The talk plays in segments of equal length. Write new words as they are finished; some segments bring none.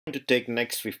I'm going to take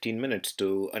next 15 minutes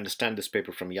to understand this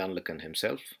paper from Jan LeCun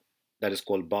himself. That is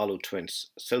called Barlow Twins,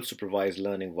 Self-Supervised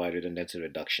Learning via Redundancy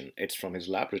Reduction. It's from his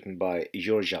lab, written by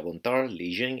Georges Javontar,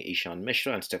 Li Jing, Ishan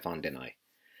Mishra, and Stefan Denay.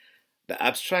 The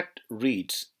abstract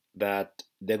reads that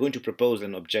they're going to propose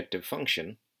an objective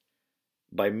function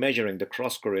by measuring the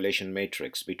cross-correlation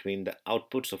matrix between the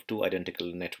outputs of two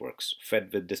identical networks fed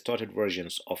with distorted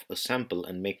versions of a sample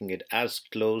and making it as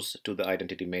close to the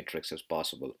identity matrix as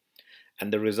possible.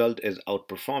 And the result is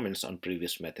outperformance on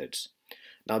previous methods.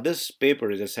 Now this paper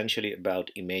is essentially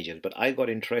about images, but I got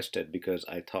interested because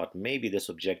I thought maybe this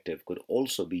objective could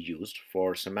also be used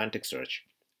for semantic search,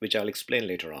 which I'll explain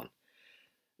later on.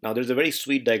 Now there's a very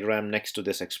sweet diagram next to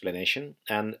this explanation,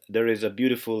 and there is a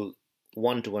beautiful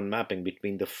one-to-one mapping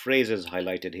between the phrases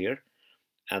highlighted here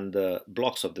and the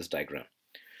blocks of this diagram.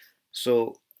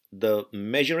 So the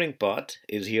measuring part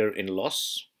is here in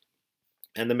loss,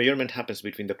 and the measurement happens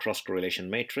between the cross-correlation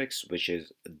matrix, which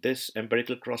is this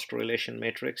empirical cross-correlation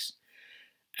matrix,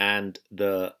 and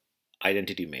the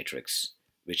identity matrix,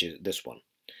 which is this one.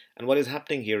 And what is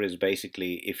happening here is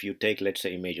basically if you take, let's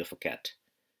say, image of a cat,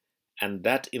 and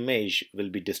that image will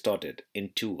be distorted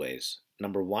in two ways.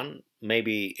 Number one,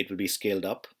 maybe it will be scaled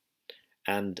up,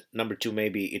 and number two,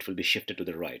 maybe it will be shifted to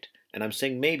the right. And I'm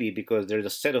saying maybe because there is a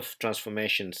set of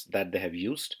transformations that they have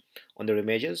used on their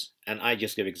images, and I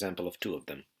just give example of two of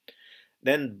them.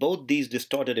 Then both these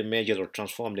distorted images or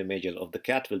transformed images of the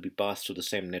cat will be passed through the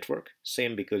same network.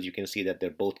 Same because you can see that they're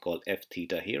both called f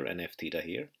theta here and f theta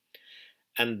here.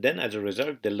 And then as a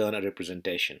result, they learn a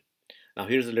representation. Now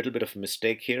here's a little bit of a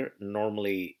mistake here.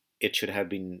 Normally it should have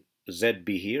been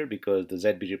ZB here because the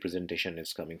ZB representation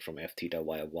is coming from f theta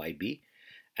via YB.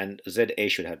 And ZA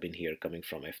should have been here coming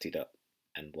from f theta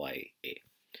and YA.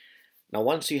 Now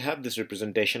once you have this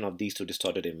representation of these two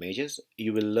distorted images,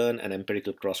 you will learn an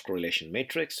empirical cross-correlation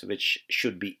matrix which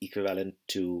should be equivalent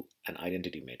to an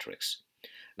identity matrix.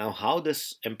 Now how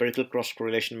this empirical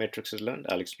cross-correlation matrix is learned,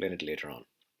 I'll explain it later on.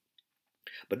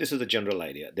 But this is the general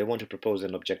idea. They want to propose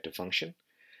an objective function,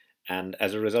 and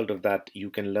as a result of that you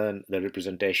can learn the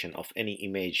representation of any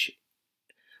image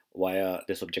via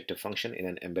this objective function in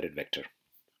an embedded vector.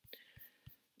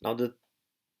 Now the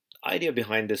idea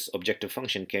behind this objective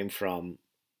function came from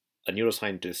a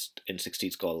neuroscientist in the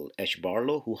 60s called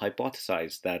Barlow, who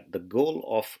hypothesized that the goal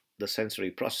of the sensory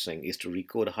processing is to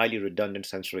recode highly redundant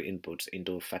sensory inputs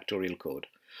into a factorial code,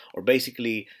 or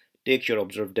basically take your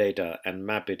observed data and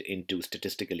map it into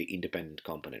statistically independent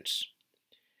components.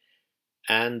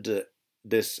 And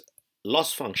this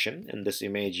loss function, in this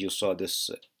image you saw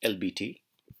this LBT,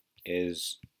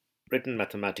 is written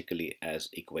mathematically as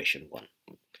equation 1.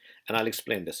 And I'll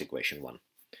explain this equation 1.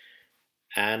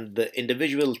 And the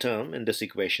individual term in this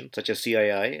equation, such as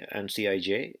CII and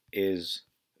CIJ, is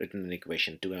written in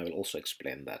equation 2, and I will also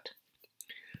explain that.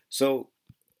 So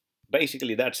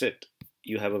basically that's it.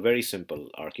 You have a very simple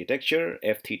architecture.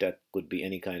 F theta could be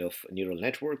any kind of neural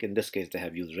network. In this case they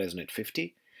have used ResNet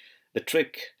 50. The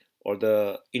trick or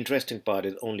the interesting part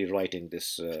is only writing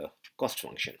this cost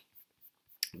function,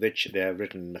 which they have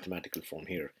written in mathematical form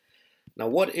here. Now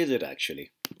what is it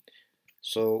actually?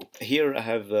 So here I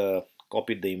have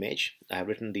copied the image. I have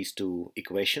written these two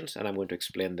equations and I'm going to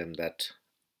explain them that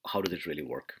how does it really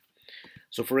work.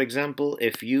 So for example,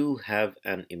 if you have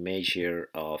an image here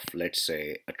of, let's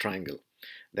say, a triangle,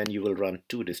 then you will run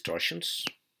two distortions,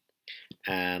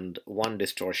 and one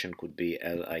distortion could be,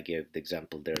 as I gave the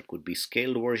example there, could be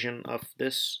scaled version of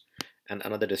this, and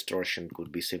another distortion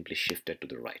could be simply shifted to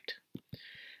the right.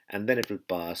 And then it will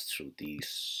pass through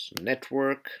this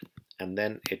network, and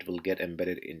then it will get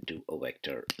embedded into a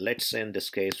vector. Let's say in this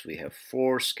case we have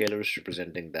 4 scalars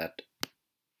representing that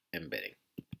embedding.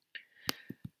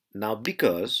 Now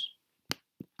because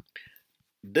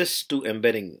this two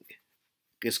embedding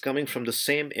is coming from the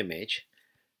same image,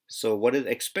 so what is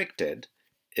expected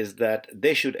is that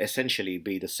they should essentially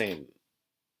be the same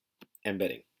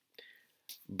embedding.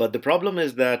 But the problem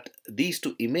is that these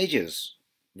two images,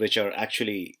 which are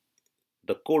actually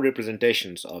the core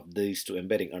representations of these two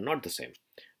embedding, are not the same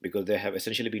because they have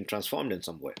essentially been transformed in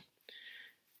some way.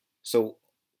 So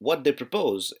what they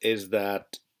propose is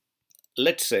that,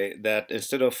 let's say that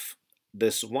instead of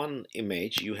this one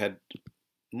image you had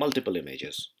multiple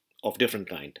images of different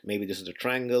kind. Maybe this is a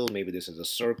triangle, maybe this is a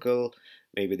circle,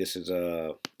 maybe this is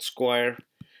a square.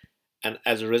 And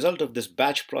as a result of this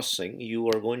batch processing, you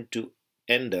are going to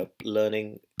end up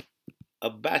learning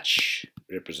a batch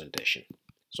representation.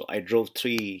 So I drove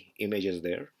 3 images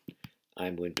there.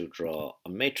 I'm going to draw a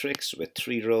matrix with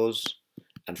 3 rows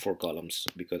and 4 columns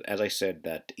because, as I said,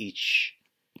 that each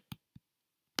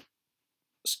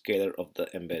scalar of the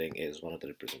embedding is one of the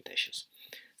representations.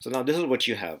 So now this is what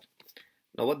you have.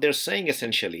 Now what they're saying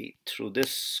essentially through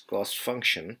this cost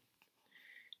function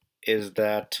is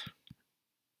that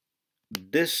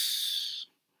this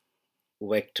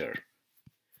vector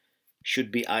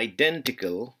should be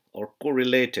identical or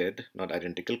correlated, not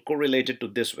identical, correlated to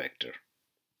this vector.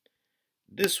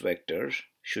 This vector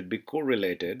should be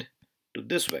correlated to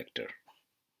this vector.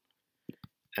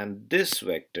 And this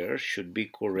vector should be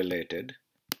correlated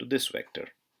to this vector.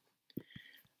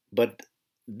 But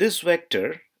this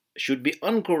vector should be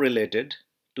uncorrelated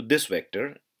to this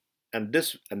vector, and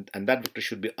that vector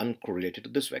should be uncorrelated to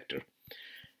this vector.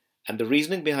 And the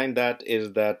reasoning behind that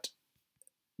is that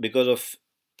because of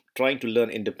trying to learn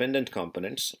independent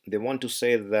components, they want to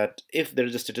say that if there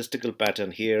is a statistical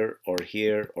pattern here or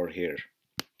here or here,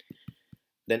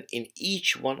 then in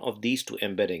each one of these two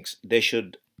embeddings, they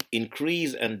should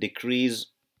increase and decrease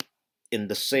in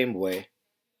the same way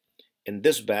in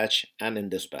this batch and in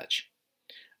this batch.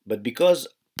 But because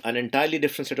an entirely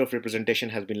different set of representation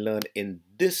has been learned in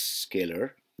this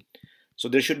scalar, so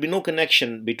there should be no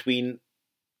connection between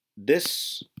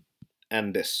this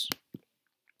and this.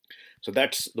 So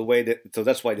that's the way that, so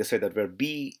that's why they say that where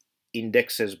B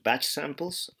indexes batch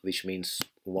samples, which means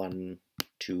 1,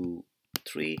 2,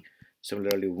 3,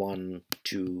 similarly 1,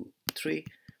 2, 3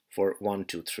 for 1,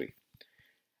 2, 3.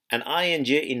 And I and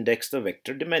J index the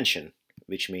vector dimension,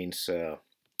 which means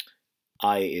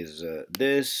I is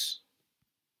this,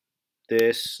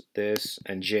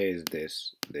 and J is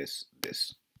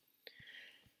this.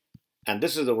 And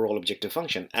this is the overall objective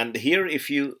function. And here, if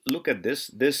you look at this,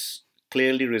 this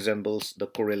clearly resembles the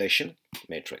correlation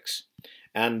matrix.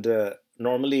 And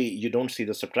normally you don't see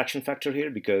the subtraction factor here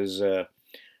because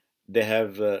they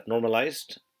have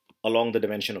normalized along the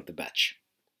dimension of the batch.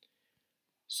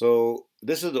 So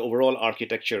this is the overall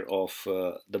architecture of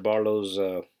the Barlow's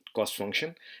cost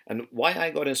function. And why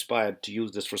I got inspired to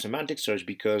use this for semantic search,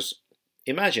 because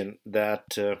imagine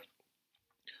that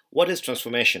what is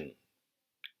transformation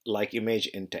like image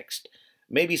in text?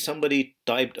 Maybe somebody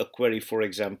typed a query, for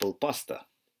example, pasta.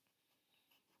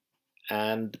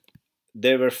 And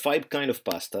there were 5 kinds of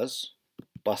pastas.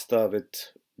 Pasta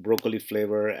with broccoli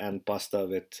flavor and pasta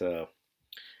with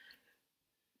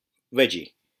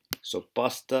veggie. So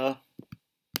pasta,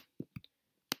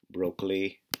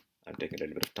 broccoli. I'm taking a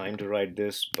little bit of time to write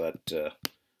this, but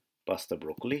pasta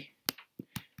broccoli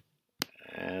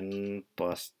and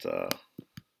pasta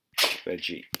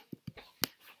veggie.